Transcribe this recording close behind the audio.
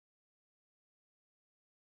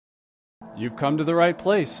You've come to the right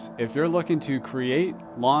place if you're looking to create,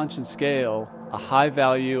 launch, and scale a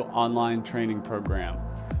high-value online training program.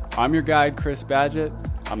 I'm your guide, Chris Badgett.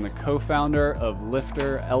 I'm the co-founder of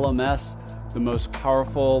Lifter LMS, the most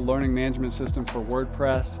powerful learning management system for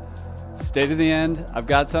WordPress. Stay to the end. I've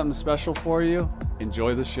got something special for you.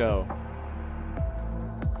 Enjoy the show.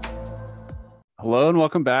 Hello and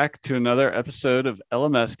welcome back to another episode of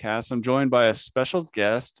LMS Cast. I'm joined by a special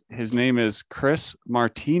guest. His name is Chris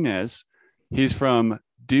Martinez. He's from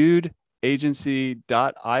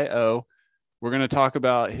dudeagency.io. We're going to talk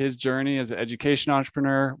about his journey as an education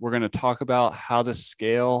entrepreneur. We're going to talk about how to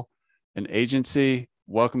scale an agency.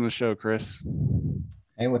 Welcome to the show, Chris.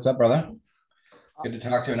 Hey, what's up, brother? Good to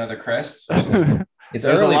talk to another Chris. It's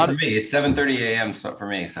early for me. It's 7:30 a.m. for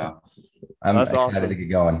me, so I'm excited to get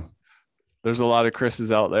going. There's a lot of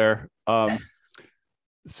Chris's out there.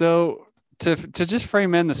 So to just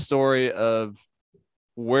frame in the story of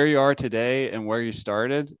where you are today and where you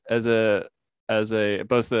started as both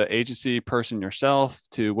the agency person yourself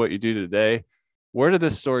to what you do today, where did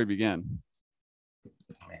this story begin?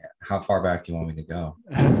 Man, how far back do you want me to go?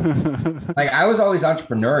 Like, I was always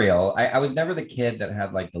entrepreneurial. I was never the kid that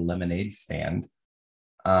had like the lemonade stand,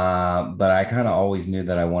 but I kind of always knew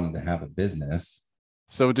that I wanted to have a business.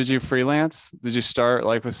 So did you freelance? Did you start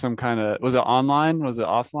like with some kind of, was it online? Was it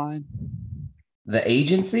offline? The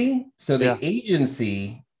agency?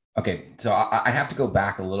 Agency, okay, so I have to go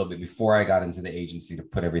back a little bit before I got into the agency to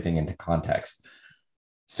put everything into context.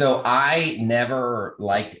 So I never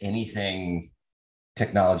liked anything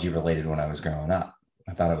technology related when I was growing up.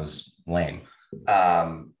 I thought it was lame.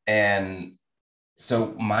 And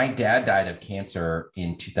so my dad died of cancer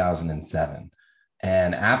in 2007.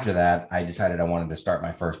 And after that, I decided I wanted to start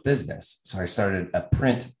my first business. So I started a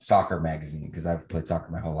print soccer magazine because I've played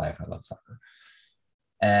soccer my whole life. I love soccer.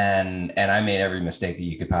 And I made every mistake that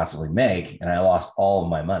you could possibly make. And I lost all of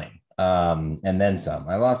my money. And then some.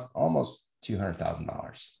 I lost almost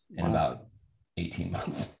 $200,000 in about 18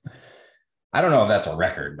 months. I don't know if that's a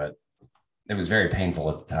record, but it was very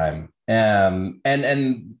painful at the time.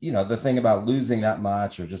 And you know, the thing about losing that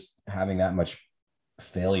much or just having that much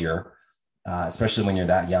failure, especially when you're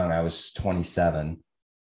that young, I was 28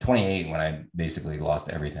 when I basically lost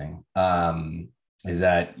everything, is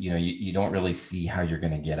that, you know, you don't really see how you're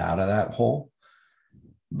going to get out of that hole.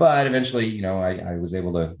 But eventually, you know, I was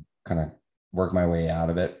able to kind of work my way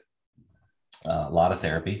out of it. A lot of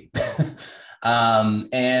therapy.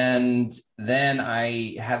 And then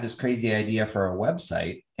I had this crazy idea for a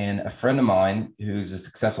website, and a friend of mine who's a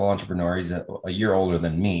successful entrepreneur, he's a year older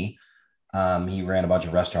than me. He ran a bunch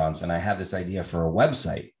of restaurants, and I had this idea for a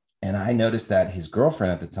website. And I noticed that his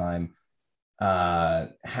girlfriend at the time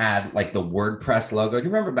had like the WordPress logo. Do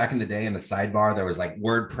you remember back in the day in the sidebar, there was like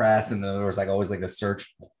WordPress and there was like always like the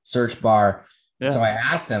search bar. Yeah. So I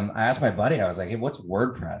asked my buddy, I was like, hey, what's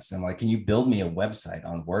WordPress? And like, can you build me a website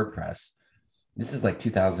on WordPress? This is like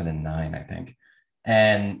 2009, I think.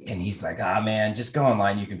 And he's like, man, just go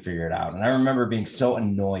online. You can figure it out. And I remember being so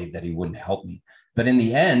annoyed that he wouldn't help me. But in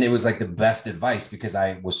the end, it was like the best advice because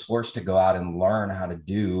I was forced to go out and learn how to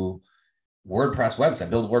do build a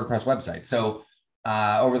WordPress website. So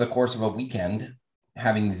over the course of a weekend,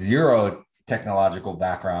 having zero technological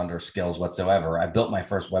background or skills whatsoever, I built my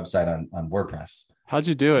first website on WordPress. How'd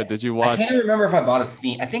you do it? Did you watch? I can't remember if I bought a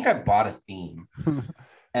theme. I think I bought a theme. Did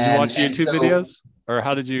you watch YouTube videos, or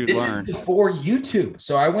how did you learn? This is before YouTube.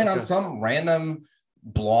 So I went on some random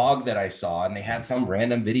blog that I saw, and they had some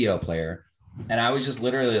random video player. And I was just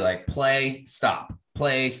literally like, play, stop,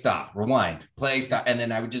 rewind, play, stop. And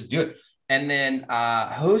then I would just do it. And then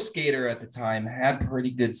HostGator at the time had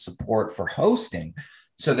pretty good support for hosting.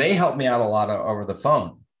 So they helped me out a lot over the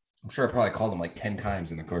phone. I'm sure I probably called them like 10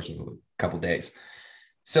 times in the course of a couple of days.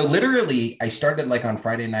 So literally I started like on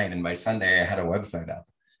Friday night, and by Sunday I had a website up,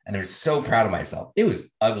 and I was so proud of myself. It was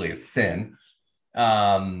ugly as sin.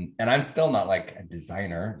 And I'm still not like a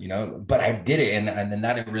designer, you know, but I did it. And then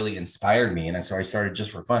that really inspired me. And so I started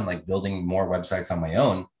just for fun, like building more websites on my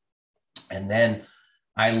own. And then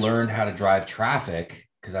I learned how to drive traffic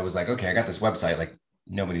because I was like, okay, I got this website, like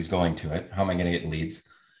nobody's going to it. How am I going to get leads?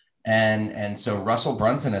 And so Russell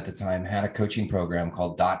Brunson at the time had a coaching program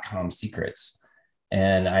called .com Secrets.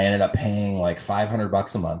 And I ended up paying like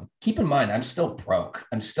 $500 a month. Keep in mind, I'm still broke.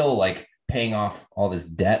 I'm still like paying off all this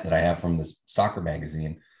debt that I have from this soccer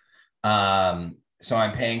magazine. So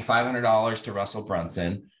I'm paying $500 to Russell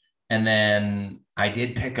Brunson. And then I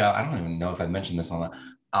did pick up, I don't even know if I mentioned this on a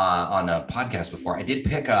podcast before. I did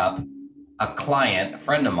pick up a client, a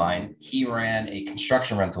friend of mine. He ran a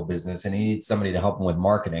construction rental business and he needed somebody to help him with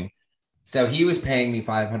marketing. So he was paying me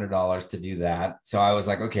 $500 to do that. So I was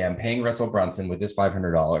like, okay, I'm paying Russell Brunson with this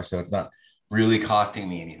 $500. So it's not really costing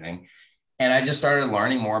me anything. And I just started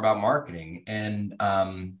learning more about marketing. And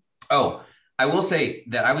oh, I will say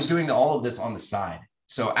that I was doing all of this on the side.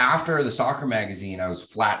 So after the soccer magazine, I was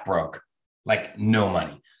flat broke, like no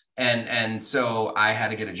money. And so I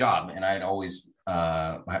had to get a job. And I had always,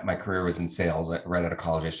 my career was in sales. Right out of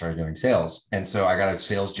college, I started doing sales. And so I got a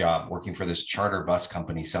sales job working for this charter bus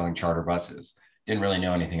company selling charter buses. Didn't really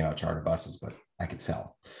know anything about charter buses, but I could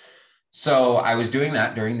sell. So I was doing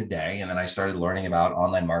that during the day. And then I started learning about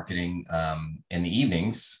online marketing in the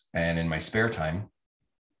evenings and in my spare time.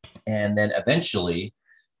 And then eventually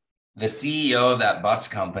the CEO of that bus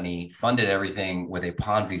company funded everything with a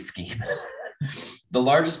Ponzi scheme, the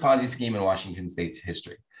largest Ponzi scheme in Washington State's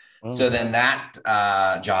history. Oh. So then that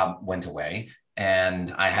job went away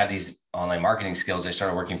and I had these online marketing skills. I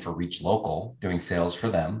started working for Reach Local, doing sales for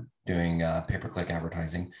them, doing pay-per-click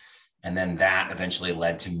advertising. And then that eventually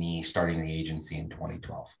led to me starting the agency in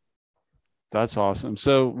 2012. That's awesome.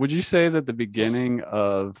 So would you say that the beginning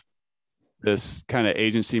of this kind of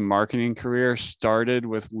agency marketing career started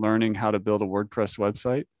with learning how to build a WordPress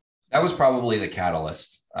website? That was probably the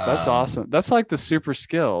catalyst. That's awesome. That's like the super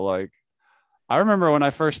skill. Like, I remember when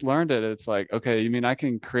I first learned it, it's like, okay, you mean I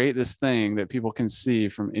can create this thing that people can see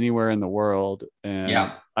from anywhere in the world. And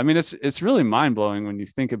yeah, I mean, it's really mind blowing when you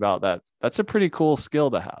think about that. That's a pretty cool skill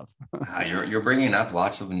to have. You're bringing up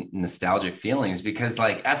lots of nostalgic feelings because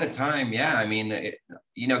like at the time, yeah, I mean,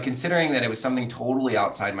 considering that it was something totally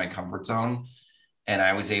outside my comfort zone and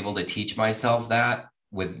I was able to teach myself that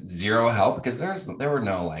with zero help because there were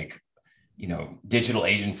no like, digital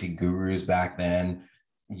agency gurus back then.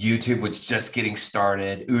 YouTube was just getting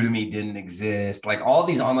started. Udemy didn't exist. Like all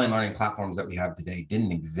these online learning platforms that we have today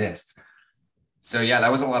didn't exist. So yeah, that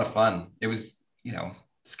was a lot of fun. It was,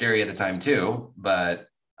 scary at the time too, but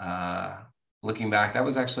looking back, that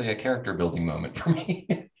was actually a character building moment for me.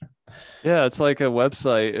 Yeah, it's like a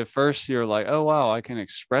website. At first you're like, oh wow, I can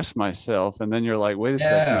express myself. And then you're like, wait a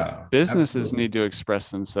second, businesses absolutely need to express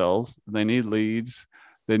themselves. They need leads.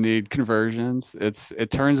 They need conversions. It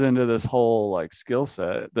turns into this whole like skill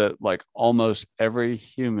set that like almost every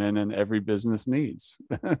human and every business needs.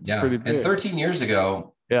 It's pretty big. And 13 years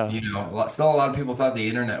ago, still a lot of people thought the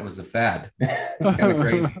internet was a fad. It's kind of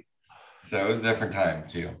crazy. So it was a different time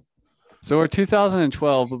too. So we're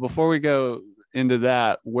 2012, but before we go into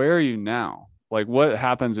that, where are you now? Like what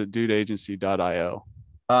happens at dudeagency.io?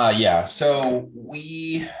 So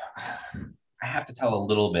I have to tell a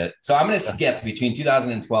little bit. So I'm going to skip between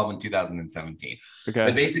 2012 and 2017. Okay.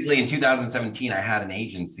 But basically in 2017, I had an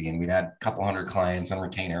agency and we'd had a couple hundred clients on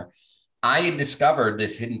retainer. I had discovered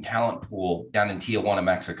this hidden talent pool down in Tijuana,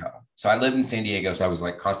 Mexico. So I lived in San Diego. So I was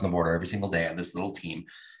like crossing the border every single day at this little team.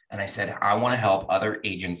 And I said, I want to help other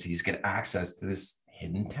agencies get access to this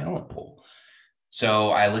hidden talent pool. So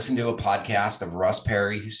I listened to a podcast of Russ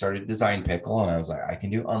Perry, who started Design Pickle. And I was like, I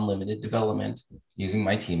can do unlimited development using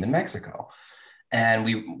my team in Mexico. And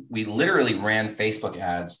we literally ran Facebook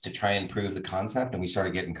ads to try and prove the concept. And we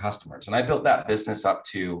started getting customers. And I built that business up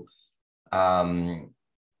to,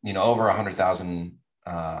 over 100,000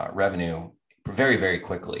 revenue very, very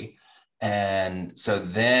quickly. And so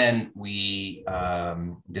then we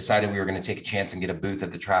decided we were going to take a chance and get a booth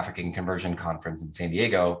at the Traffic and Conversion Conference in San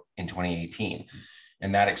Diego in 2018.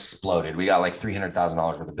 And that exploded. We got like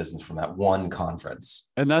 $300,000 worth of business from that one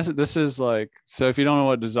conference. And this is like, so if you don't know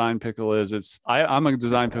what Design Pickle is, I'm a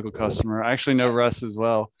Design Pickle customer. I actually know Russ as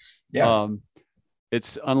well. Yeah.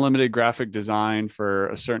 It's unlimited graphic design for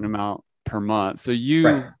a certain amount per month. So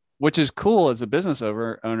which is cool as a business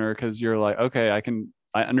owner, because you're like, okay,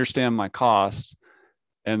 I understand my costs,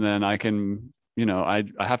 and then I can, I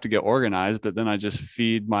have to get organized, but then I just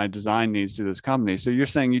feed my design needs to this company. So you're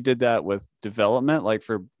saying you did that with development, like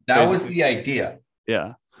that was the idea.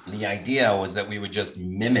 Yeah. The idea was that we would just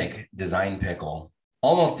mimic Design Pickle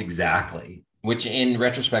almost exactly, which in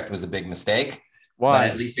retrospect was a big mistake. Why?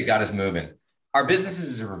 But at least it got us moving. Our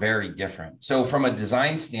businesses are very different. So from a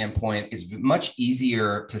design standpoint, it's much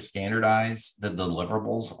easier to standardize the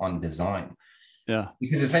deliverables on design. Yeah.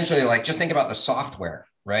 Because essentially, like, just think about the software,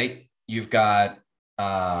 right? You've got,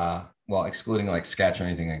 excluding like Sketch or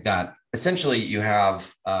anything like that. Essentially, you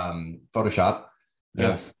have Photoshop.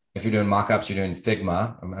 If you're doing mockups, you're doing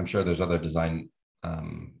Figma. I'm sure there's other design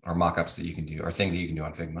or mockups that you can do or things that you can do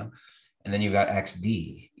on Figma. And then you've got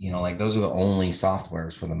XD, like those are the only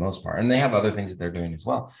softwares for the most part. And they have other things that they're doing as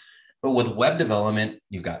well. But with web development,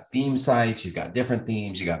 you've got theme sites, you've got different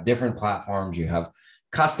themes, you got different platforms, you have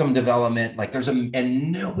custom development, like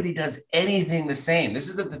and nobody does anything the same. This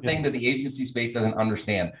is the thing that the agency space doesn't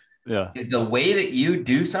understand. Yeah. is the way that you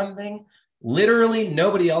do something. Literally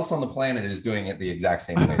nobody else on the planet is doing it the exact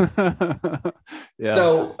same way. Yeah.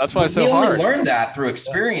 So That's why it's so we only hard. learned that through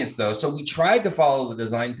experience, though. So we tried to follow the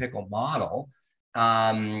design pickle model.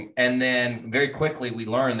 And then very quickly we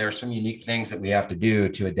learned there are some unique things that we have to do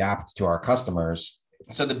to adapt to our customers.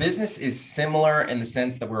 So the business is similar in the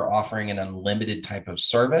sense that we're offering an unlimited type of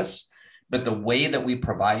service, but the way that we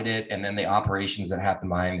provide it and then the operations that happen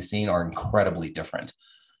behind the scene are incredibly different.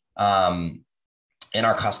 And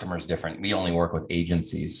our customers different. We only work with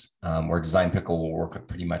agencies, where Design Pickle will work with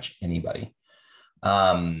pretty much anybody.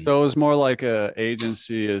 So it was more like a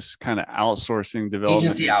agency is kind of outsourcing development.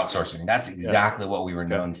 Agency outsourcing. That's exactly what we were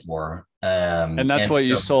known for. And that's what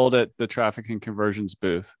you sold at the traffic and conversions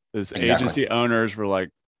booth is agency owners were like,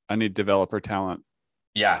 I need developer talent.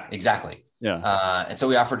 Yeah, exactly. Yeah. And so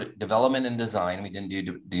we offered development and design. We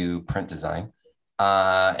didn't do print design.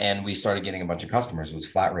 And we started getting a bunch of customers. It was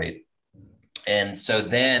flat rate. And so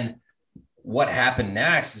then what happened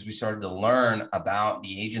next is we started to learn about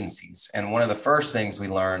the agencies. And one of the first things we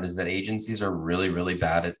learned is that agencies are really, really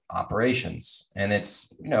bad at operations. And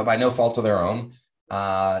it's, by no fault of their own.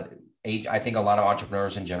 I think a lot of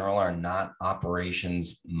entrepreneurs in general are not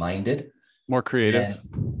operations minded. More creative.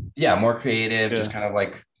 More creative, just kind of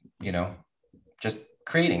like, just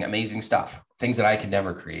creating amazing stuff, things that I could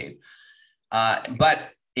never create.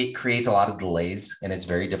 But it creates a lot of delays and it's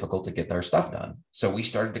very difficult to get their stuff done. So we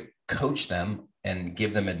started to coach them and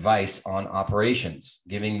give them advice on operations,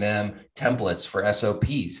 giving them templates for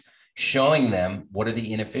SOPs, showing them what are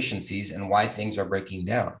the inefficiencies and why things are breaking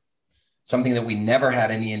down, something that we never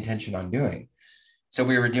had any intention on doing. So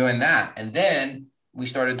we were doing that. And then we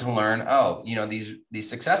started to learn, these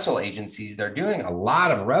successful agencies, they're doing a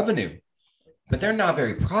lot of revenue, but they're not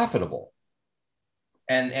very profitable.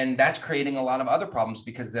 And that's creating a lot of other problems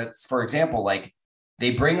because that's, for example, like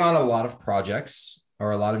they bring on a lot of projects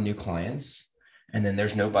or a lot of new clients, and then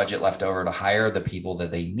there's no budget left over to hire the people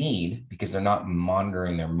that they need because they're not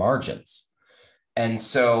monitoring their margins. And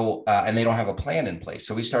so, and they don't have a plan in place.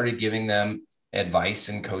 So we started giving them advice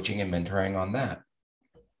and coaching and mentoring on that.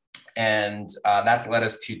 And that's led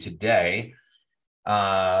us to today.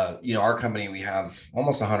 Our company, we have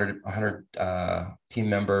almost 100 team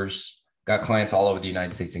members. Got clients all over the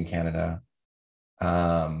United States and Canada.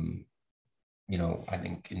 I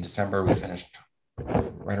think in December we finished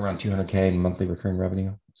right around 200K in monthly recurring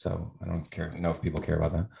revenue. So I don't know if people care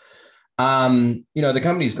about that. The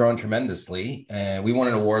company's grown tremendously. We won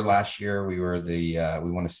an award last year. We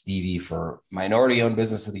won a Stevie for minority owned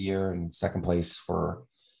business of the year and second place for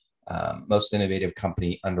most innovative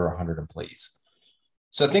company under 100 employees.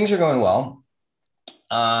 So things are going well.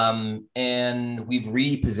 And we've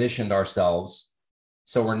repositioned ourselves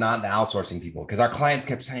so we're not the outsourcing people, because our clients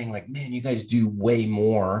kept saying like, man, you guys do way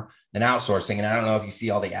more than outsourcing. And I don't know if you see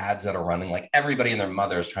all the ads that are running, like everybody and their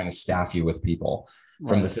mother is trying to staff you with people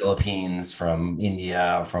from the Philippines, from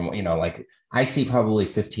India, from, like I see probably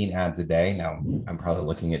 15 ads a day. Now I'm probably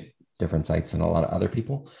looking at different sites than a lot of other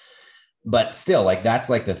people, but still like, that's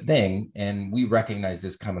like the thing. And we recognize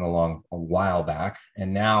this coming along a while back.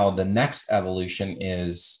 And now the next evolution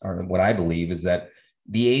is, or what I believe is that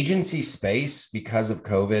the agency space, because of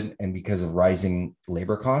COVID and because of rising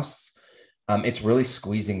labor costs, it's really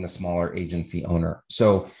squeezing the smaller agency owner.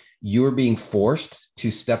 So you're being forced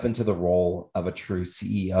to step into the role of a true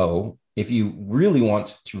CEO if you really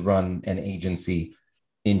want to run an agency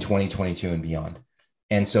in 2022 and beyond.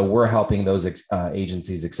 And so we're helping those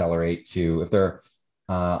agencies accelerate to, if they're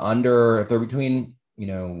between,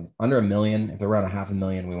 under $1 million, if they're around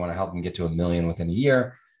 $500,000, we want to help them get to $1 million within a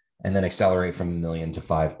year, and then accelerate from $1 million to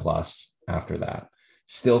 5+ after that.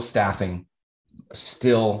 Still staffing,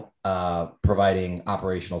 still providing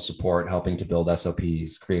operational support, helping to build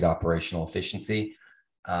SOPs, create operational efficiency,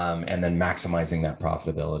 and then maximizing that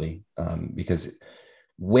profitability, because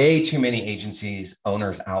way too many agencies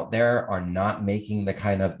owners out there are not making the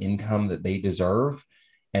kind of income that they deserve,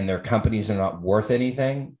 and their companies are not worth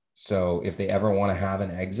anything. So if they ever want to have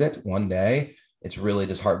an exit one day, it's really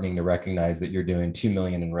disheartening to recognize that you're doing $2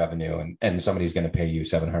 million in revenue and somebody's going to pay you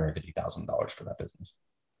 $750,000 for that business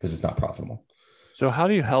because it's not profitable. So how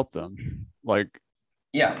do you help them?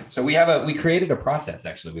 So we created a process,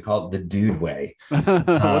 actually. We call it the dude way.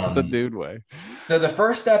 What's the dude way? So the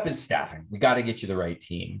first step is staffing. We got to get you the right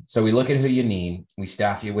team. So we look at who you need. We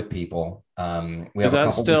staff you with people. We have a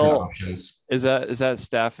couple different options. Is that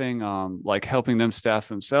staffing, like helping them staff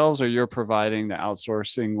themselves, or you're providing the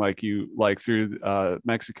outsourcing through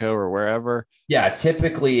Mexico or wherever? Yeah,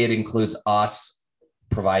 typically it includes us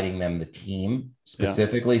providing them the team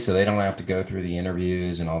specifically, so they don't have to go through the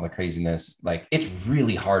interviews and all the craziness. Like, it's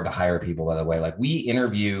really hard to hire people, by the way. Like, we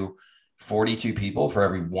interview 42 people for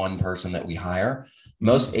every one person that we hire.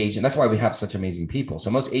 Most agents, that's why we have such amazing people.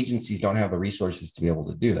 So most agencies don't have the resources to be able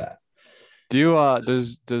to do that. Do you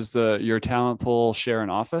does your talent pool share an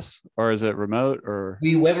office, or is it remote? Or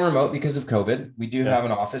we went remote because of COVID. We do have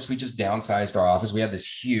an office. We just downsized our office. We had this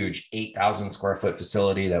huge 8,000 square foot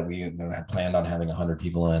facility that we had planned on having 100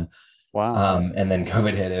 people in. Wow. And then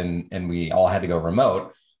COVID hit, and we all had to go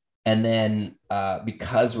remote. And then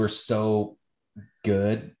because we're so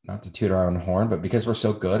good, not to toot our own horn, but because we're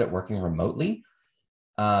so good at working remotely,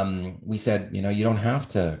 we said, you don't have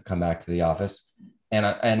to come back to the office.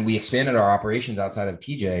 And we expanded our operations outside of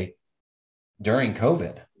TJ during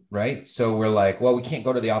COVID, right? So we're like, well, we can't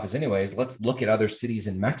go to the office anyways. Let's look at other cities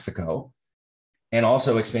in Mexico, and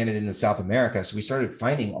also expanded into South America. So we started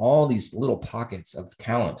finding all these little pockets of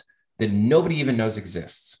talent that nobody even knows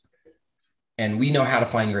exists. And we know how to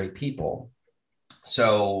find great people.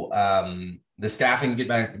 So the staffing, get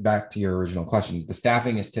back to your original question, the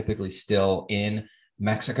staffing is typically still in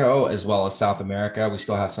Mexico as well as South America. We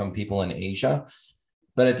still have some people in Asia.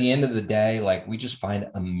 But at the end of the day, like, we just find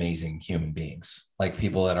amazing human beings, like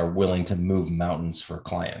people that are willing to move mountains for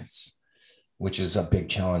clients, which is a big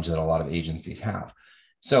challenge that a lot of agencies have.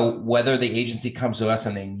 So whether the agency comes to us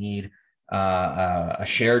and they need a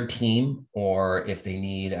shared team, or if they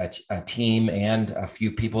need a team and a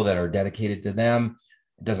few people that are dedicated to them,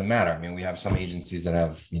 it doesn't matter. I mean, we have some agencies that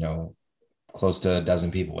have, close to a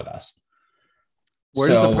dozen people with us. Where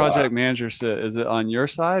does the project manager sit? Is it on your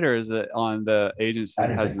side, or is it on the agency that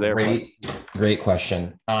has their great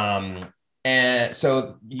question. And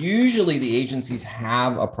so usually the agencies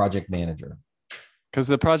have a project manager, because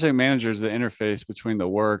the project manager is the interface between the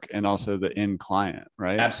work and also the end client,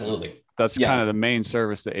 right? Absolutely. That's kind of the main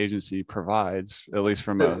service the agency provides, at least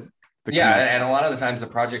from and a lot of the times the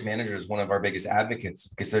project manager is one of our biggest advocates,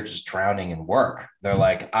 because they're just drowning in work. They're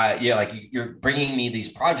like, you're bringing me these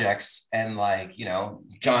projects, and like,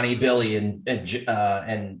 Johnny, Billy, and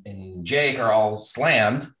Jake are all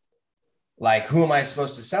slammed. Like, who am I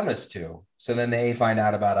supposed to send this to? So then they find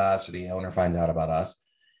out about us, or the owner finds out about us.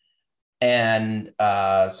 And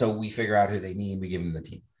so we figure out who they need. We give them the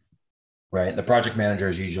team. Right. The project manager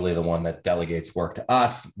is usually the one that delegates work to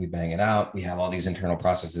us. We bang it out. We have all these internal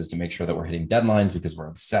processes to make sure that we're hitting deadlines, because we're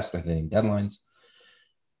obsessed with hitting deadlines.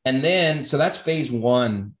 And then, so that's phase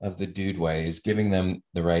one of the dude way, is giving them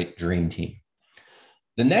the right dream team.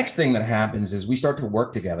 The next thing that happens is we start to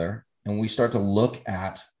work together, and we start to look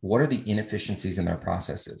at what are the inefficiencies in their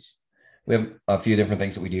processes. We have a few different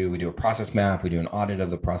things that we do. We do a process map. We do an audit of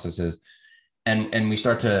the processes. And we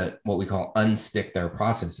start to what we call unstick their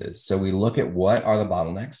processes. So we look at what are the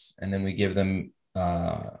bottlenecks, and then we give them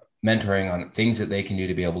mentoring on things that they can do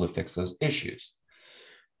to be able to fix those issues.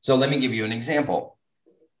 So let me give you an example.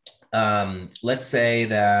 Let's say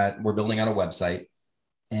that we're building out a website,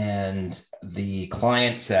 and the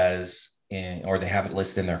client says, or they have it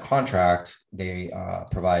listed in their contract, they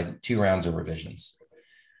provide 2 rounds of revisions.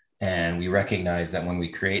 And we recognize that when we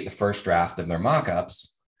create the first draft of their mockups,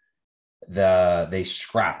 they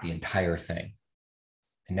scrap the entire thing.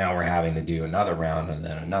 And now we're having to do another round and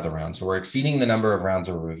then another round. So we're exceeding the number of rounds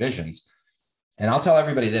of revisions. And I'll tell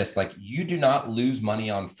everybody this, like, you do not lose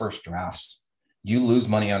money on first drafts. You lose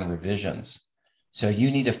money on revisions. So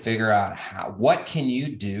you need to figure out what can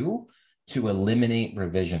you do to eliminate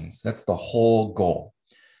revisions. That's the whole goal.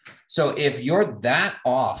 So if you're that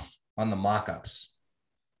off on the mockups,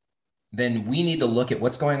 then we need to look at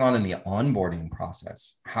what's going on in the onboarding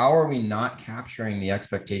process. How are we not capturing the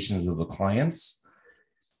expectations of the clients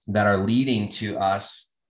that are leading to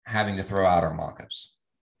us having to throw out our mockups?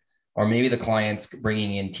 Or maybe the client's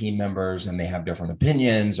bringing in team members and they have different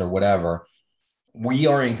opinions or whatever. We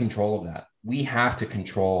are in control of that. We have to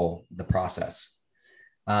control the process.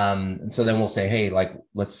 And so then we'll say, hey, like,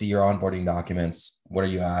 let's see your onboarding documents. What are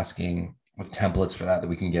you asking? With templates for that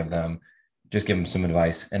we can give them. Just give them some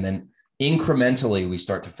advice. And then incrementally, we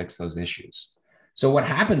start to fix those issues. So what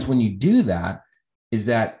happens when you do that is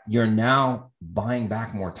that you're now buying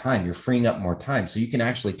back more time. You're freeing up more time. So you can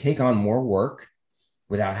actually take on more work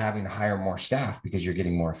without having to hire more staff, because you're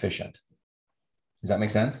getting more efficient. Does that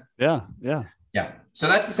make sense? Yeah. So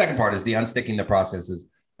that's the second part, is the unsticking the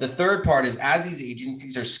processes. The third part is, as these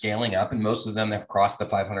agencies are scaling up, and most of them have crossed the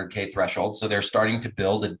 500K threshold, so they're starting to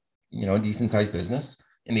build a decent sized business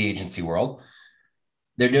in the agency world.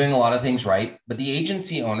 They're doing a lot of things right, but the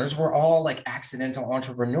agency owners were all like accidental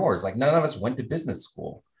entrepreneurs. Like, none of us went to business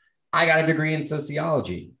school. I got a degree in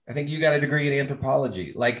sociology. I think you got a degree in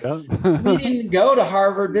anthropology. Like Yeah. we didn't go to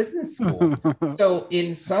Harvard Business School. So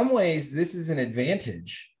in some ways, this is an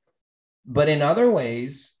advantage, but in other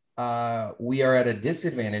ways, we are at a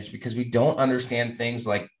disadvantage because we don't understand things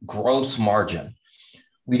like gross margin.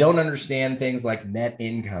 We don't understand things like net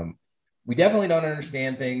income. We definitely don't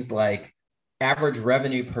understand things like average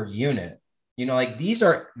revenue per unit. You know, like these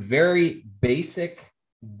are very basic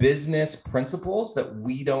business principles that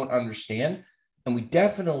we don't understand. And we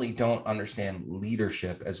definitely don't understand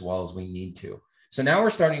leadership as well as we need to. So now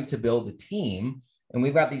we're starting to build a team and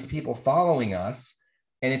we've got these people following us.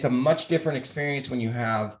 And it's a much different experience when you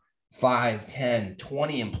have 5, 10,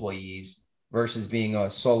 20 employees versus being a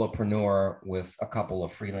solopreneur with a couple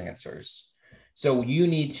of freelancers. So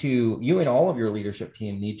you and all of your leadership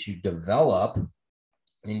team need to develop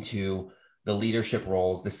into the leadership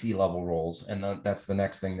roles, the C-level roles. And that's the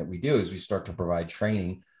next thing that we do is we start to provide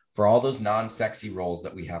training for all those non-sexy roles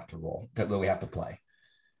that we have to play,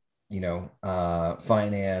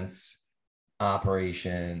 finance,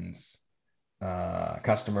 operations,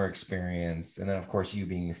 customer experience. And then of course, you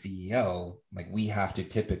being the CEO, like we have to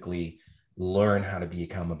typically learn how to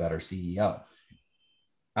become a better CEO.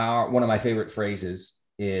 One of my favorite phrases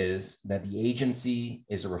is that the agency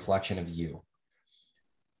is a reflection of you.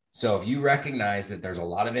 So if you recognize that there's a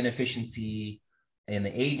lot of inefficiency in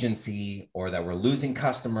the agency, or that we're losing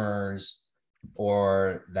customers,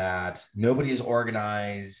 or that nobody is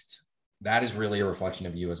organized, that is really a reflection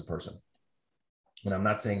of you as a person. And I'm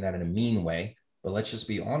not saying that in a mean way, but let's just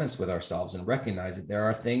be honest with ourselves and recognize that there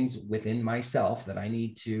are things within myself that I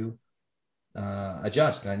need to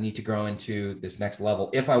adjust, and I need to grow into this next level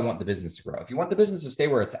if I want the business to grow. If you want the business to stay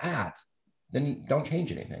where it's at, then don't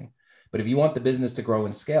change anything. But if you want the business to grow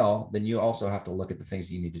and scale, then you also have to look at the things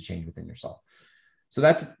that you need to change within yourself. So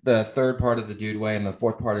that's the third part of the Dude Way. And the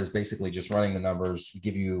fourth part is basically just running the numbers.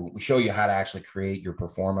 We show you how to actually create your pro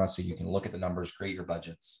forma so you can look at the numbers, create your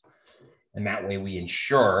budgets. And that way we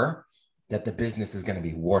ensure that the business is going to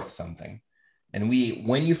be worth something. And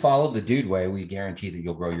when you follow the Dude Way, we guarantee that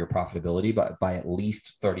you'll grow your profitability by at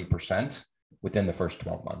least 30% within the first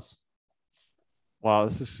 12 months. Wow,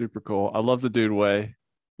 this is super cool. I love the Dude Way.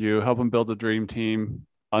 You help them build a dream team,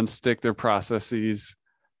 unstick their processes,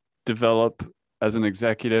 develop as an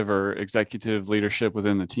executive or executive leadership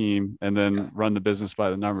within the team, and then run the business by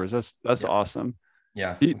the numbers. That's awesome.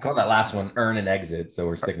 Yeah. We call that last one earn and exit. So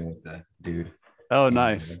we're sticking with the dude. Oh,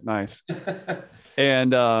 nice.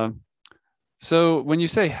 And so when you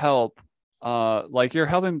say help, like you're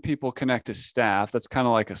helping people connect to staff, that's kind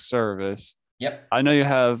of like a service. Yep. I know you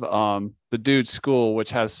have the Dude School, which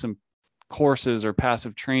has some courses or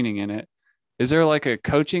passive training in it. Is there like a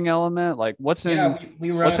coaching element? Like what's in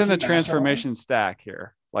the transformation stack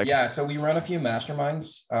here? So we run a few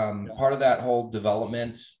masterminds. Part of that whole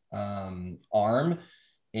development arm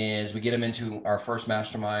is we get them into our first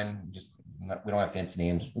mastermind. We don't have fancy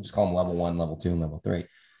names. We just call them level 1, level 2, and level 3.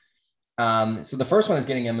 So the first one is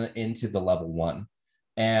getting them into the level 1.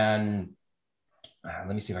 And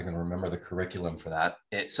let me see if I can remember the curriculum for that.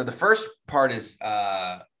 So the first part is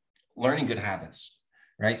learning good habits,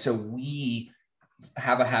 right? So we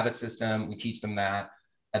have a habit system. We teach them that.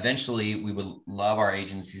 Eventually, we would love our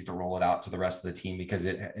agencies to roll it out to the rest of the team because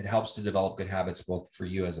it helps to develop good habits, both for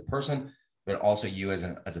you as a person, but also you as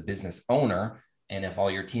a business owner. And if all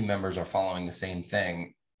your team members are following the same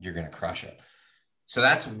thing, you're going to crush it. So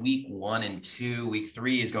that's week 1 and 2. Week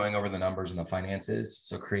 3 is going over the numbers and the finances.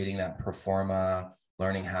 So creating that pro forma,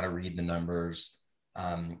 learning how to read the numbers.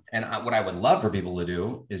 What I would love for people to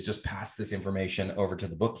do is just pass this information over to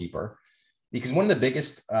the bookkeeper, because one of the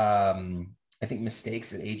biggest, I think,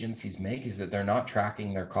 mistakes that agencies make is that they're not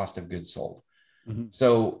tracking their cost of goods sold. Mm-hmm.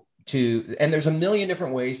 So and there's a million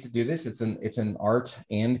different ways to do this. It's an art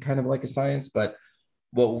and kind of like a science, but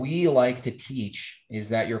what we like to teach is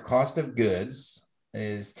that your cost of goods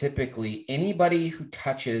is typically anybody who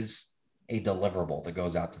touches a deliverable that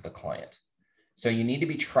goes out to the client. So you need to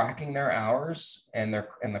be tracking their hours and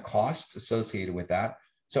the costs associated with that.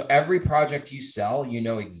 So every project you sell, you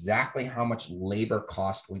know exactly how much labor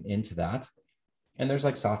cost went into that. And there's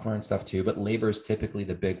like software and stuff too, but labor is typically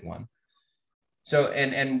the big one. So,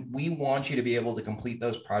 and we want you to be able to complete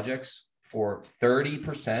those projects for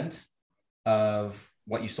 30% of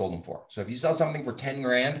what you sold them for. So if you sell something for 10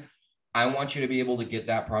 grand, I want you to be able to get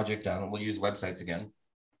that project done. We'll use websites again.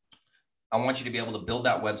 I want you to be able to build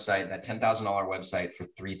that website, that $10,000 website, for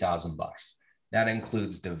 $3,000. That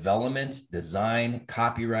includes development, design,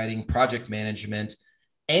 copywriting, project management,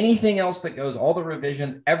 anything else that goes, all the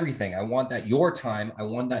revisions, everything. I want that, your time, I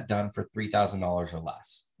want that done for $3,000 or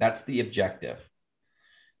less. That's the objective.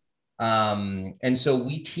 And so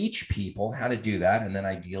we teach people how to do that. And then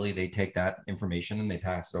ideally they take that information and they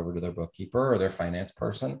pass it over to their bookkeeper or their finance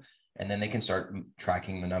person, and then they can start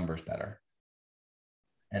tracking the numbers better.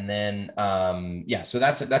 And then, so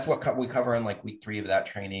that's what we cover in like week 3 of that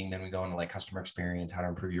training. Then we go into like customer experience, how to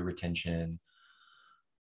improve your retention.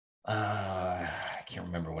 I can't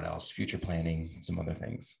remember what else, future planning, some other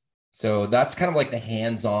things. So that's kind of like the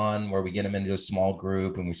hands-on where we get them into a small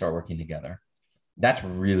group and we start working together. That's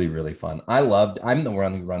really, really fun. I'm the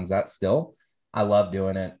one who runs that still. I love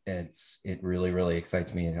doing it. It really, really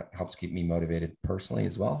excites me, and it helps keep me motivated personally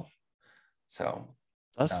as well. So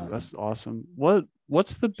that's awesome.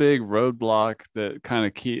 What's the big roadblock that kind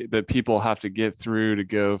of that people have to get through to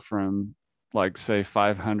go from like say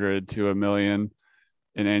 500 to $1 million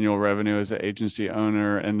in annual revenue as an agency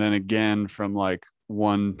owner, and then again from like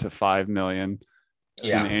 1 to 5 million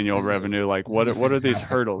in annual revenue? Like what are these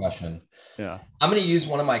hurdles? Question. Yeah. I'm going to use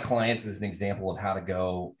one of my clients as an example of how to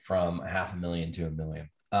go from $500,000 to $1 million.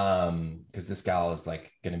 Because this gal is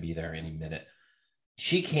like going to be there any minute.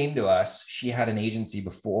 She came to us. She had an agency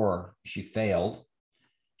before she failed.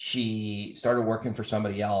 She started working for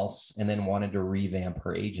somebody else and then wanted to revamp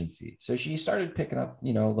her agency. So she started picking up, a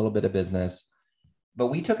little bit of business, but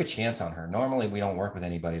we took a chance on her. Normally we don't work with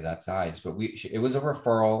anybody that size, but it was a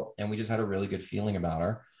referral and we just had a really good feeling about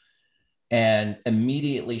her. And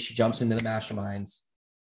immediately she jumps into the masterminds.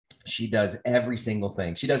 She does every single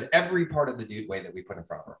thing. She does every part of the dude way that we put in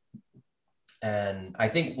front of her. And I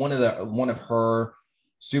think one of her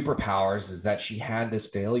superpowers is that she had this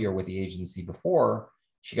failure with the agency before.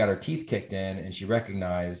 She got her teeth kicked in and she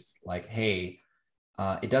recognized like, hey,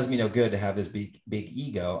 it does me no good to have this big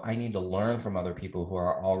ego. I need to learn from other people who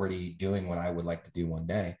are already doing what I would like to do one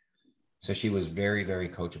day. So she was very, very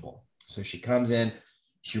coachable. So she comes in,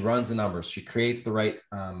 she runs the numbers, she creates the right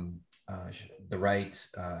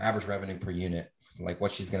average revenue per unit, like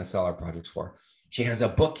what she's going to sell our projects for. She has a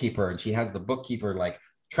bookkeeper and she has the bookkeeper like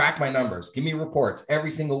track my numbers, give me reports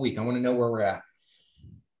every single week. I want to know where we're at.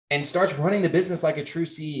 And starts running the business like a true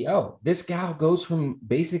CEO. This gal goes from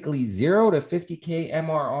basically 0 to 50K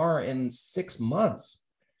MRR in 6 months.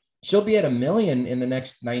 She'll be at $1 million in the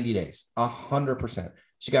next 90 days, 100%.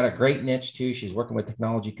 She got a great niche too. She's working with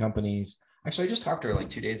technology companies. Actually, I just talked to her like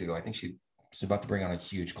 2 days ago. I think she's about to bring on a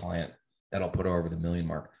huge client that'll put her over the $1 million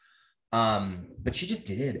mark. But she just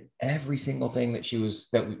did every single thing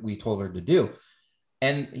that we told her to do.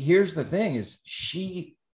 And here's the thing is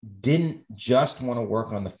she didn't just want to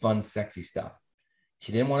work on the fun, sexy stuff.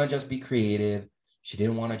 She didn't want to just be creative. She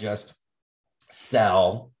didn't want to just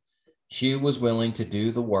sell. She was willing to do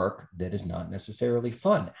the work that is not necessarily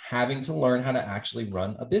fun, having to learn how to actually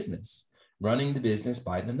run a business, running the business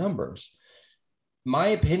by the numbers. My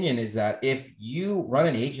opinion is that if you run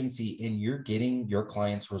an agency and you're getting your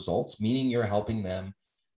clients results, meaning you're helping them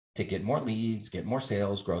to get more leads, get more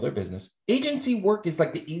sales, grow their business, agency work is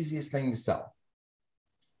like the easiest thing to sell.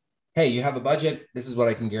 Hey, you have a budget. This is what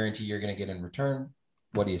I can guarantee you're going to get in return.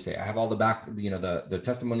 What do you say? I have all the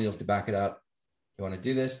testimonials to back it up. You want to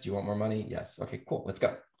do this? Do you want more money? Yes. Okay, cool. Let's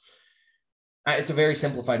go. It's a very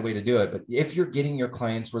simplified way to do it. But if you're getting your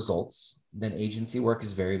clients results, then agency work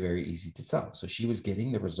is very, very easy to sell. So she was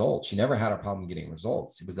getting the results. She never had a problem getting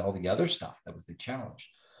results. It was all the other stuff that was the challenge.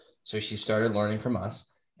 So she started learning from us.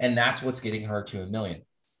 And that's what's getting her to $1 million.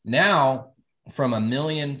 Now, from $1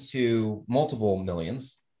 million to multiple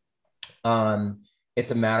millions,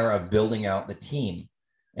 it's a matter of building out the team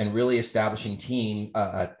and really establishing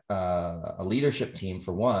a leadership team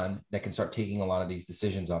for one that can start taking a lot of these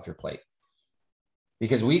decisions off your plate.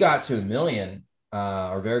 Because we got to $1 million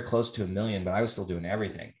or very close to $1 million, but I was still doing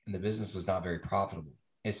everything and the business was not very profitable.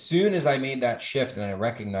 As soon as I made that shift and I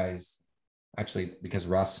recognized, actually, because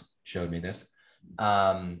Russ showed me this,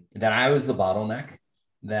 that I was the bottleneck,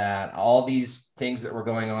 that all these things that were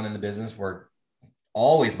going on in the business were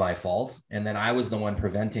always my fault. And then I was the one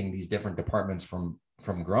preventing these different departments from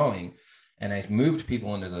growing. And I moved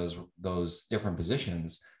people into those different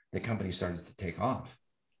positions. The company started to take off.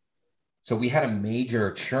 So we had a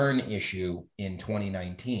major churn issue in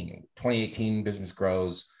 2019. 2018 business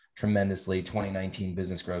grows tremendously. 2019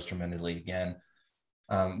 business grows tremendously again.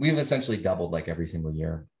 We've essentially doubled like every single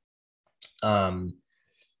year.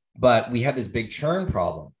 But we had this big churn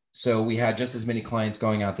problem. So we had just as many clients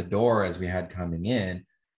going out the door as we had coming in.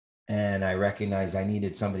 And I recognized I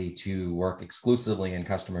needed somebody to work exclusively in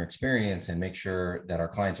customer experience and make sure that our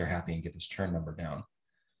clients are happy and get this churn number down.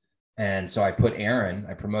 And so I put Erin,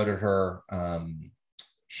 I promoted her.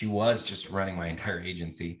 She was just running my entire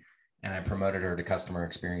agency, and I promoted her to customer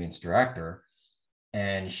experience director.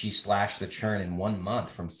 And she slashed the churn in 1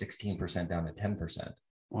 month from 16% down to 10%.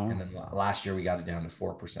 And Wow. then last year we got it down to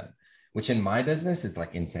 4%, which in my business is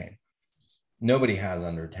like insane. Nobody has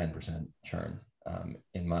under 10% churn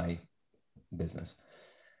in my business.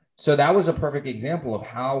 So that was a perfect example of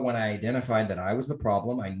how, when I identified that I was the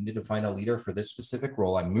problem, I needed to find a leader for this specific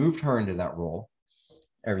role. I moved her into that role.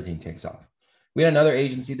 Everything takes off. We had another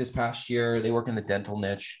agency this past year. They work in the dental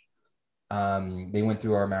niche. They went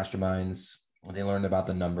through our masterminds. They learned about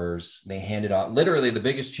the numbers. They handed out, literally the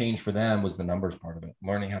biggest change for them was the numbers part of it,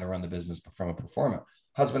 learning how to run the business from a performer.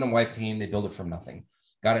 Husband and wife team, they build it from nothing.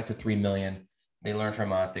 Got it to 3 million. They learn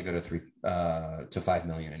from us. They go to 5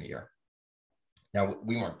 million in a year. Now,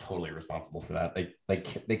 we weren't totally responsible for that.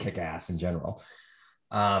 They kick ass in general.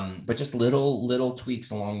 But just little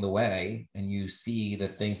tweaks along the way, and you see the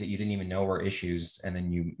things that you didn't even know were issues, and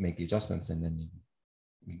then you make the adjustments, and then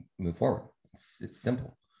you move forward. It's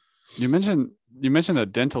simple. You mentioned the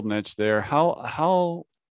dental niche there. How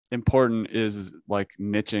important is like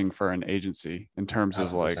niching for an agency in terms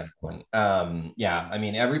of like? Yeah, I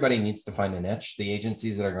mean, everybody needs to find a niche. The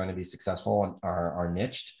agencies that are going to be successful are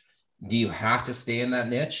niched. Do you have to stay in that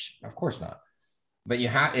niche? Of course not. But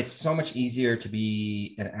it's so much easier to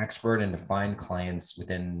be an expert and to find clients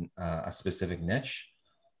within a specific niche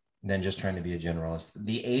than just trying to be a generalist.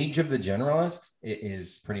 The age of the generalist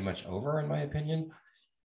is pretty much over, in my opinion.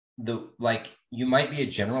 You might be a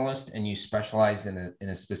generalist and you specialize in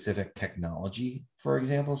a specific technology, for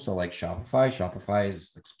example. So like Shopify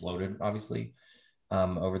has exploded, obviously,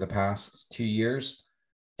 over the past 2 years.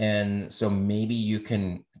 And so maybe you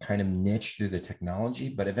can kind of niche through the technology,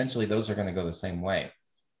 but eventually those are going to go the same way.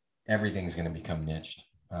 Everything's going to become niched.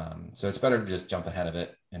 So it's better to just jump ahead of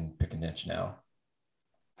it and pick a niche now.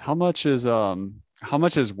 How much is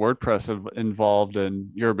WordPress involved in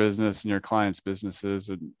your business and your clients' businesses?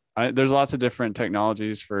 And there's lots of different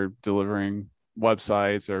technologies for delivering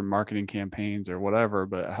websites or marketing campaigns or whatever,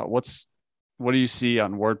 but what do you see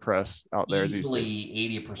on WordPress out there these days?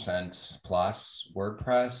 Easily 80% plus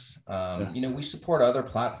WordPress. Yeah. We support other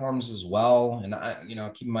platforms as well. And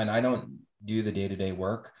keep in mind, I don't do the day-to-day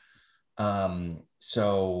work.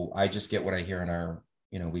 So I just get what I hear in our,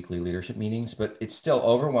 weekly leadership meetings, but it's still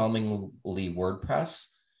overwhelmingly WordPress.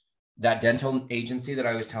 That dental agency that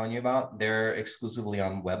I was telling you about, they're exclusively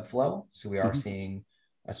on Webflow. So we are seeing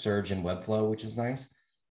a surge in Webflow, which is nice.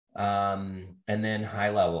 And then high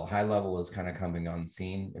level is kind of coming on the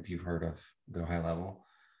scene. If you've heard of Go High Level,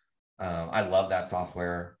 I love that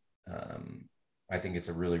software. I think it's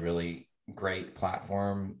a really, really great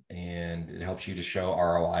platform, and it helps you to show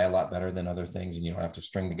ROI a lot better than other things. And you don't have to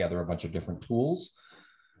string together a bunch of different tools.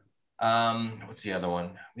 What's the other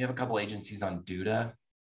one? We have a couple agencies on Duda,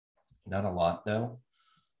 not a lot though,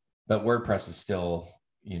 but WordPress is still,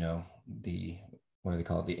 what do they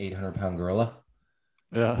call it? The 800-pound gorilla.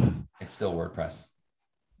 Yeah. It's still WordPress.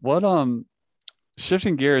 What,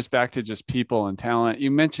 shifting gears back to just people and talent, you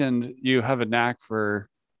mentioned you have a knack for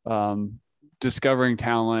discovering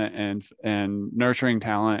talent and nurturing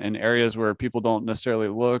talent in areas where people don't necessarily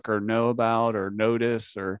look or know about or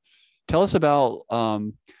notice. Or tell us about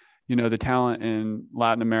the talent in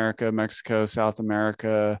Latin America, Mexico, South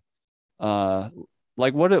America.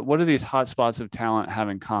 Like what do these hotspots of talent have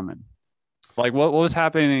in common? Like what was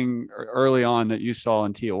happening early on that you saw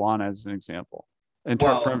in Tijuana as an example,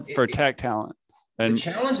 for tech talent? And the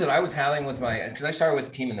challenge that I was having because I started with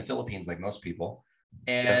a team in the Philippines, like most people,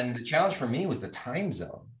 and the challenge for me was the time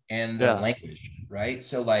zone and the language, right?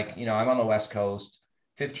 So I'm on the West Coast,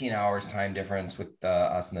 15 hours time difference with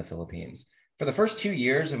us in the Philippines. For the first 2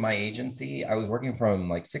 years of my agency, I was working from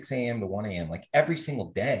like 6 a.m. to 1 a.m. like every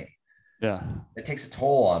single day. Yeah. It takes a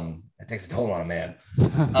toll on a man.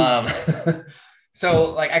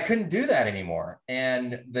 So I couldn't do that anymore.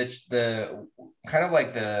 And the kind of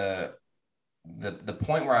like the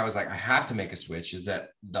point where I was like, I have to make a switch is that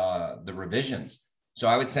the revisions. So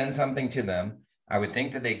I would send something to them. I would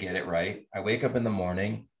think that they get it right. I wake up in the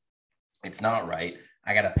morning. It's not right.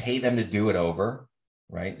 I got to pay them to do it over,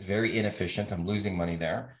 right? Very inefficient. I'm losing money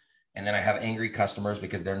there. And then I have angry customers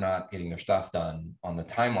because they're not getting their stuff done on the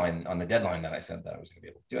timeline, on the deadline that I said that I was going to be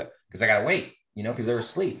able to do it, because I got to wait, because they're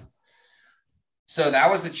asleep. So that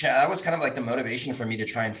was that was kind of like the motivation for me to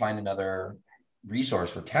try and find another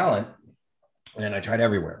resource for talent. And I tried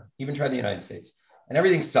everywhere, even tried the United States, and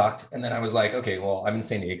everything sucked. And then I was like, okay, well, I'm in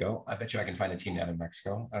San Diego. I bet you I can find a team down in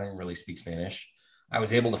Mexico. I don't even really speak Spanish. I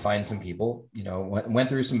was able to find some people, went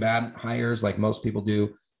through some bad hires like most people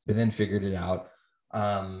do, but then figured it out.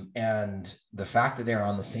 And the fact that they're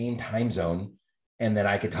on the same time zone and that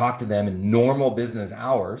I could talk to them in normal business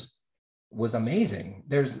hours was amazing.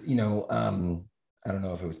 There's, I don't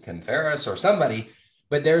know if it was Tim Ferriss or somebody,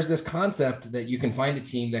 But there's this concept that you can find a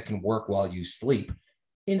team that can work while you sleep.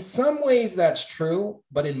 In some ways, that's true.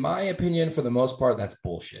 But in my opinion, for the most part, that's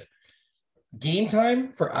bullshit. Game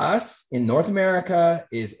time for us in North America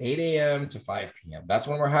is 8 a.m. to 5 p.m. That's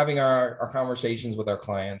when we're having our conversations with our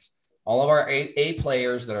clients. All of our A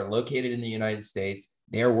players that are located in the United States,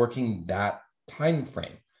 they are working that time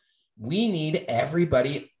frame. We need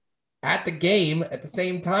everybody at the game at the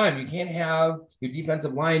same time. You can't have your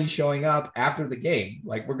defensive line showing up after the game.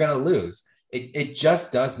 Like, we're going to lose. It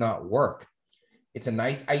just does not work. It's a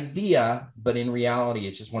nice idea, but in reality,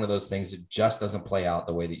 it's just one of those things that just doesn't play out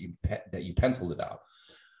the way that you penciled it out.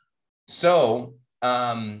 So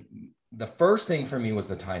the first thing for me was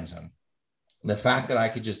the time zone. The fact that I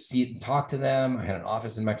could just see it and talk to them. I had an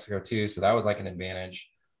office in Mexico too, so that was like an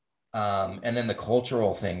advantage. And then the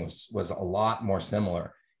cultural thing was a lot more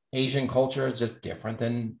similar. Asian culture is just different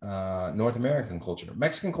than North American culture.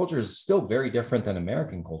 Mexican culture is still very different than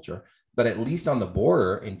American culture, but at least on the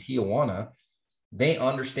border in Tijuana, they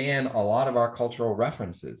understand a lot of our cultural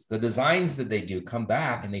references. The designs that they do come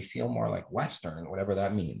back and they feel more like Western, whatever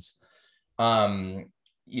that means.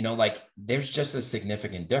 Like, there's just a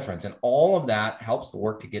significant difference. And all of that helps the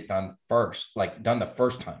work to get done first, like done the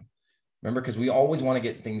first time. Remember, because we always want to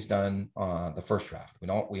get things done the first draft.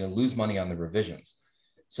 We lose money on the revisions.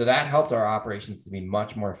 So that helped our operations to be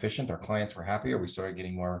much more efficient. Our clients were happier. We started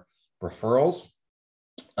getting more referrals.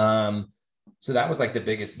 So that was like the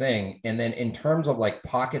biggest thing. And then in terms of like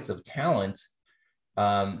pockets of talent,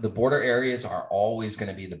 the border areas are always going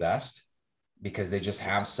to be the best because they just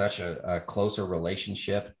have such a closer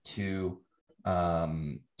relationship to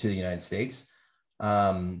the United States.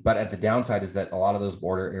 But at the downside is that a lot of those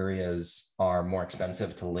border areas are more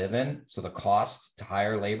expensive to live in. So the cost to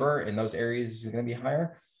hire labor in those areas is going to be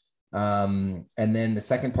higher. And then the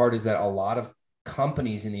second part is that a lot of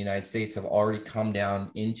companies in the United States have already come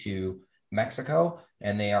down into Mexico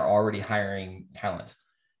and they are already hiring talent.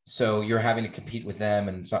 So you're having to compete with them.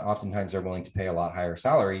 And so oftentimes they're willing to pay a lot higher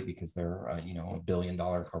salary because they're, a $1 billion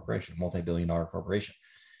corporation, multi-billion-dollar corporation.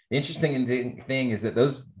 The interesting thing is that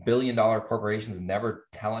those billion-dollar corporations never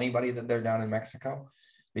tell anybody that they're down in Mexico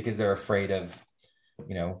because they're afraid of,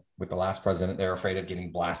 with the last president, they're afraid of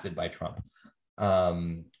getting blasted by Trump.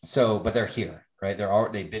 But they're here, right?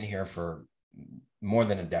 They've been here for more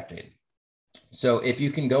than a decade. So if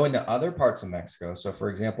you can go into other parts of Mexico, so for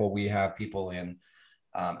example, we have people in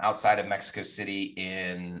outside of Mexico City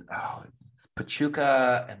in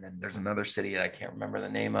Pachuca, and then there's another city I can't remember the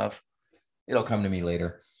name of. It'll come to me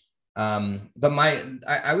later. But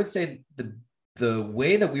I would say the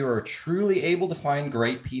way that we were truly able to find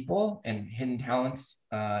great people and hidden talents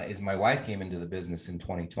is my wife came into the business in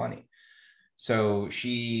 2020. So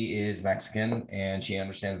she is Mexican and she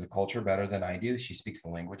understands the culture better than I do. She speaks the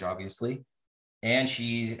language, obviously. And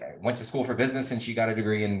she went to school for business and she got a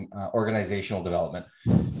degree in organizational development.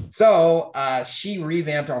 So she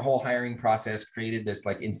revamped our whole hiring process, created this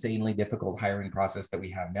like insanely difficult hiring process that we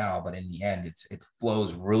have now. But in the end, it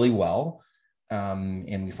flows really well.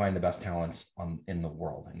 And we find the best talent in the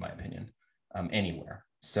world, in my opinion, anywhere.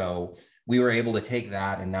 So we were able to take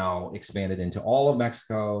that and now expand it into all of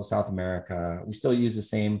Mexico, South America. We still use the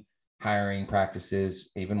same hiring practices,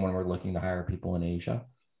 even when we're looking to hire people in Asia.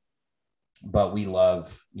 But we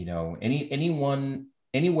love, anyone,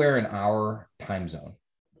 anywhere in our time zone,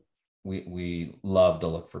 we love to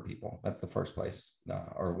look for people. That's the first place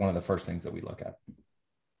or one of the first things that we look at.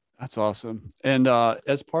 That's awesome. And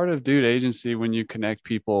as part of Dude Agency, when you connect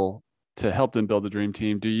people to help them build the dream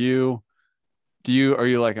team, are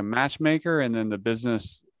you like a matchmaker and then the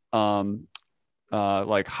business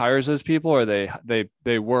like hires those people, or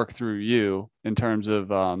they work through you in terms of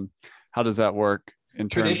how does that work?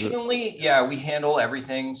 Traditionally, we handle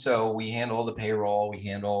everything. So we handle the payroll, we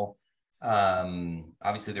handle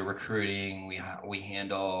obviously the recruiting, we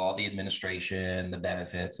handle all the administration, the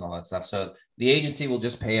benefits and all that stuff. So the agency will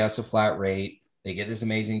just pay us a flat rate. They get this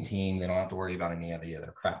amazing team. They don't have to worry about any of the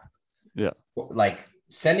other crap. Yeah. Like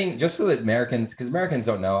sending, just so that because Americans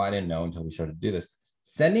don't know, I didn't know until we started to do this.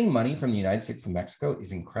 Sending money from the United States to Mexico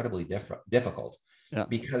is incredibly difficult. Yeah.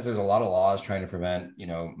 Because there's a lot of laws trying to prevent,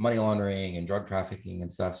 money laundering and drug trafficking and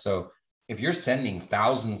stuff. So if you're sending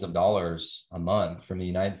thousands of dollars a month from the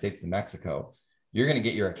United States to Mexico, you're going to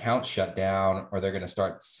get your account shut down, or they're going to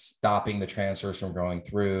start stopping the transfers from going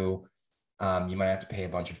through. You might have to pay a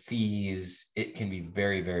bunch of fees. It can be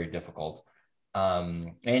very, very difficult.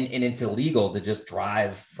 And it's illegal to just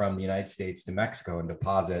drive from the United States to Mexico and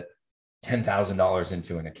deposit $10,000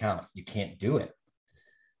 into an account. You can't do it.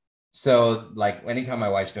 So like anytime my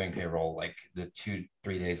wife's doing payroll, like the 2-3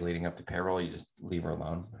 days leading up to payroll, you just leave her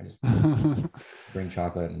alone. I just bring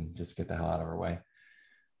chocolate and just get the hell out of her way.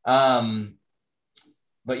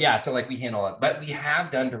 But yeah, so like we handle it, but we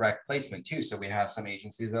have done direct placement too. So we have some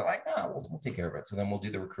agencies that are like, no, we'll take care of it. So then we'll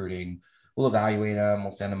do the recruiting, we'll evaluate them,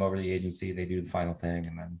 we'll send them over to the agency. They do the final thing.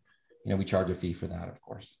 And then, we charge a fee for that, of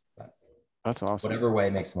course. But that's awesome. Whatever way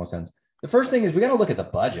makes the most sense. The first thing is we got to look at the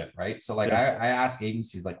budget, right? So like I ask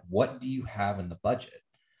agencies, like, what do you have in the budget?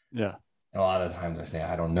 Yeah. And a lot of times I say,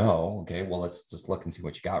 I don't know. Okay, well, let's just look and see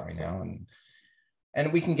what you got right now.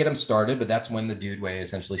 And we can get them started, but that's when the dude way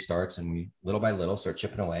essentially starts. And we little by little start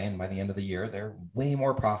chipping away. And by the end of the year, they're way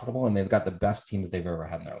more profitable and they've got the best team that they've ever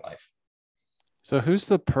had in their life. So who's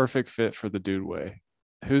the perfect fit for the dude way?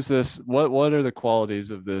 Who's this? What are the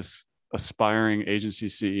qualities of this aspiring agency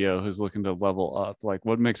CEO who's looking to level up? Like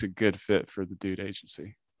what makes a good fit for the dude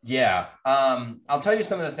agency? Yeah. I'll tell you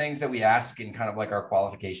some of the things that we ask in kind of like our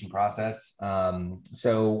qualification process.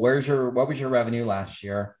 So what was your revenue last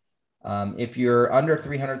year? If you're under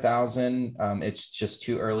 300,000, it's just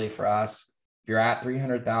too early for us. If you're at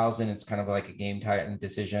 300,000, it's kind of like a game time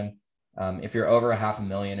decision. If you're over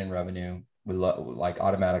 $500,000 in revenue,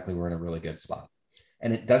 automatically we're in a really good spot.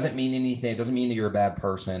 And it doesn't mean anything. It doesn't mean that you're a bad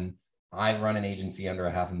person. I've run an agency under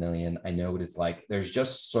 $500,000. I know what it's like. There's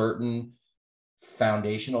just certain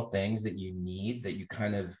foundational things that you need that you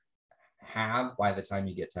kind of have by the time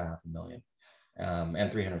you get to $500,000,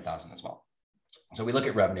 and 300,000 as well. So we look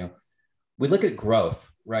at revenue. We look at growth,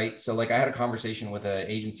 right? So like I had a conversation with an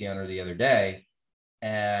agency owner the other day,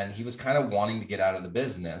 and he was kind of wanting to get out of the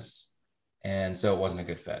business. And so it wasn't a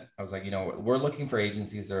good fit. I was like, we're looking for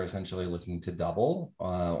agencies that are essentially looking to double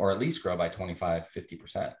or at least grow by 25,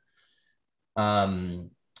 50%.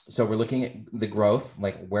 So we're looking at the growth,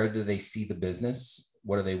 like where do they see the business?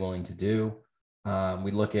 What are they willing to do? We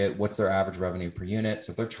look at what's their average revenue per unit. So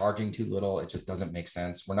if they're charging too little, it just doesn't make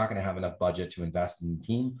sense. We're not going to have enough budget to invest in the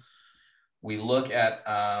team. We look at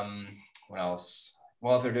what else?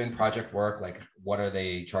 Well, if they're doing project work, like what are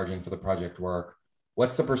they charging for the project work?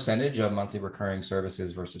 What's the percentage of monthly recurring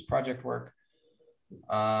services versus project work?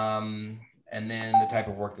 And then the type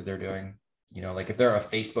of work that they're doing. Like if they're a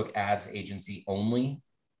Facebook ads agency only,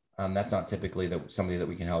 that's not typically somebody that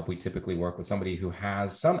we can help. We typically work with somebody who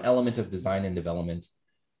has some element of design and development.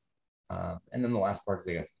 And then the last part is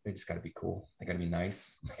they just got to be cool. They got to be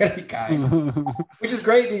nice. They got to be kind, which is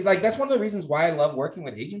great. Like that's one of the reasons why I love working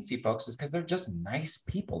with agency folks is because they're just nice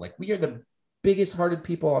people. Like we are the biggest hearted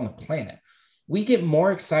people on the planet. We get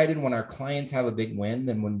more excited when our clients have a big win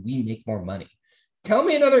than when we make more money. Tell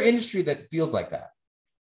me another industry that feels like that.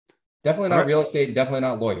 Definitely not real estate. Definitely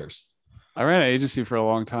not lawyers. I ran an agency for a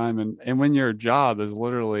long time. And when your job is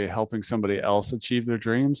literally helping somebody else achieve their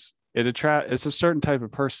dreams, it's a certain type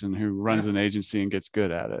of person who runs an agency and gets good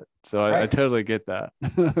at it. So I totally get that.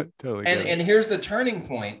 And here's the turning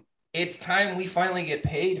point. It's time we finally get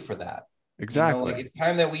paid for that. Exactly. It's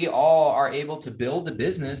time that we all are able to build a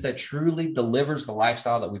business that truly delivers the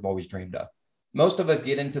lifestyle that we've always dreamed of. Most of us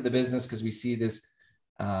get into the business because we see this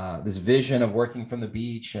vision of working from the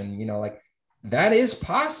beach, and that is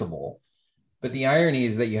possible. But the irony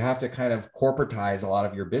is that you have to kind of corporatize a lot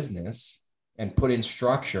of your business and put in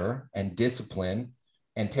structure and discipline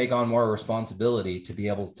and take on more responsibility to be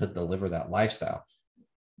able to deliver that lifestyle.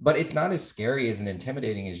 But it's not as scary as and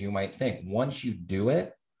intimidating as you might think. Once you do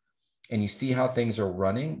it and you see how things are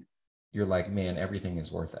running, you're like, man, everything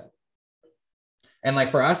is worth it. And like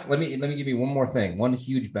for us, let me give you one more thing. One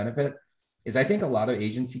huge benefit is I think a lot of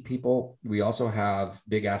agency people, we also have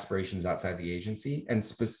big aspirations outside the agency, and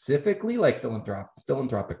specifically like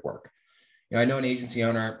philanthropic work. I know an agency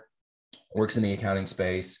owner works in the accounting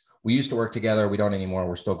space. We used to work together. We don't anymore.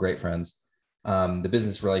 We're still great friends. The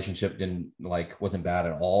business relationship wasn't bad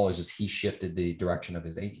at all. It's just he shifted the direction of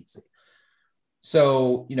his agency.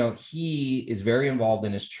 So, he is very involved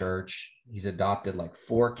in his church. He's adopted like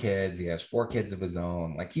 4 kids. He has 4 kids of his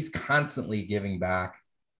own. Like he's constantly giving back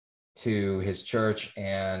to his church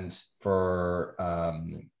and for I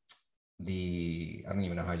don't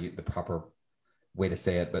even know the proper way to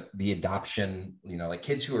say it, but the adoption, like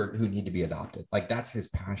kids who need to be adopted. Like that's his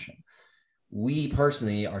passion. We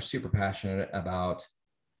personally are super passionate about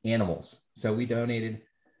animals. So we donated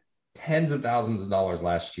tens of thousands of dollars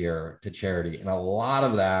last year to charity. And a lot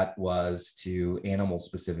of that was to animal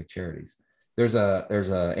specific charities. There's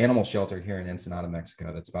a animal shelter here in Ensenada,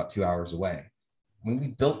 Mexico, that's about 2 hours away. We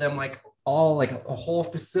built them like a whole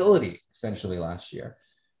facility essentially last year.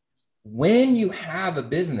 When you have a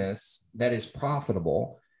business that is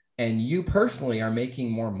profitable and you personally are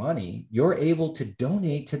making more money, you're able to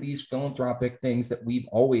donate to these philanthropic things that we've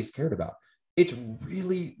always cared about. It's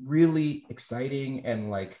really, really exciting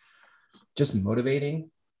and like just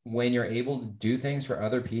motivating when you're able to do things for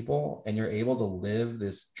other people and you're able to live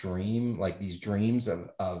this dream, like these dreams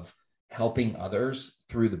of helping others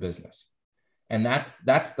through the business. And that's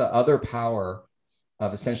the other power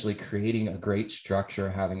of essentially creating a great structure,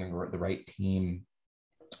 having the right team,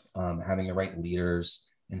 having the right leaders,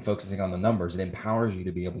 and focusing on the numbers. It empowers you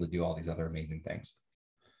to be able to do all these other amazing things.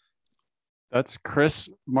 That's Chris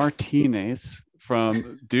Martinez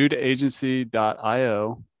from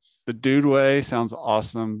dudeagency.io. The Dude Way sounds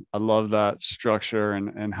awesome. I love that structure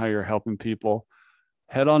and how you're helping people.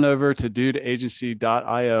 Head on over to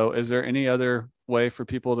dudeagency.io. Is there any other way for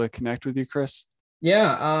people to connect with you, Chris?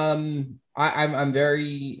 Yeah. I'm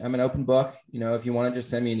an open book. If you want to just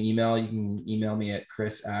send me an email, you can email me at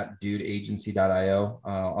chris@dudeagency.io.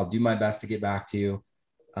 I'll do my best to get back to you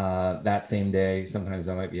that same day. Sometimes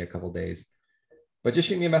that might be a couple of days, but just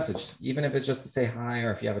shoot me a message, even if it's just to say hi,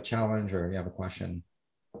 or if you have a challenge or you have a question,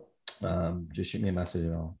 just shoot me a message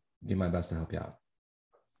and I'll do my best to help you out.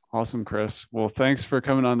 Awesome, Chris. Well, thanks for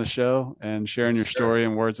coming on the show and sharing your story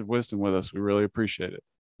and words of wisdom with us. We really appreciate it.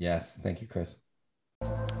 Yes. Thank you, Chris.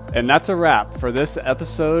 And that's a wrap for this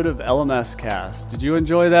episode of LMS Cast. Did you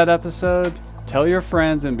enjoy that episode? Tell your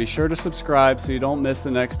friends and be sure to subscribe so you don't miss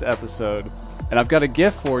the next episode. And I've got a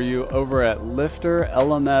gift for you over at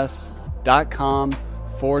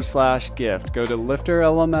lifterlms.com/gift. Go to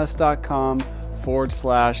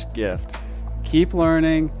lifterlms.com/gift. Keep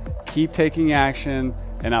learning, keep taking action,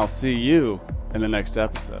 and I'll see you in the next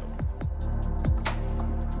episode.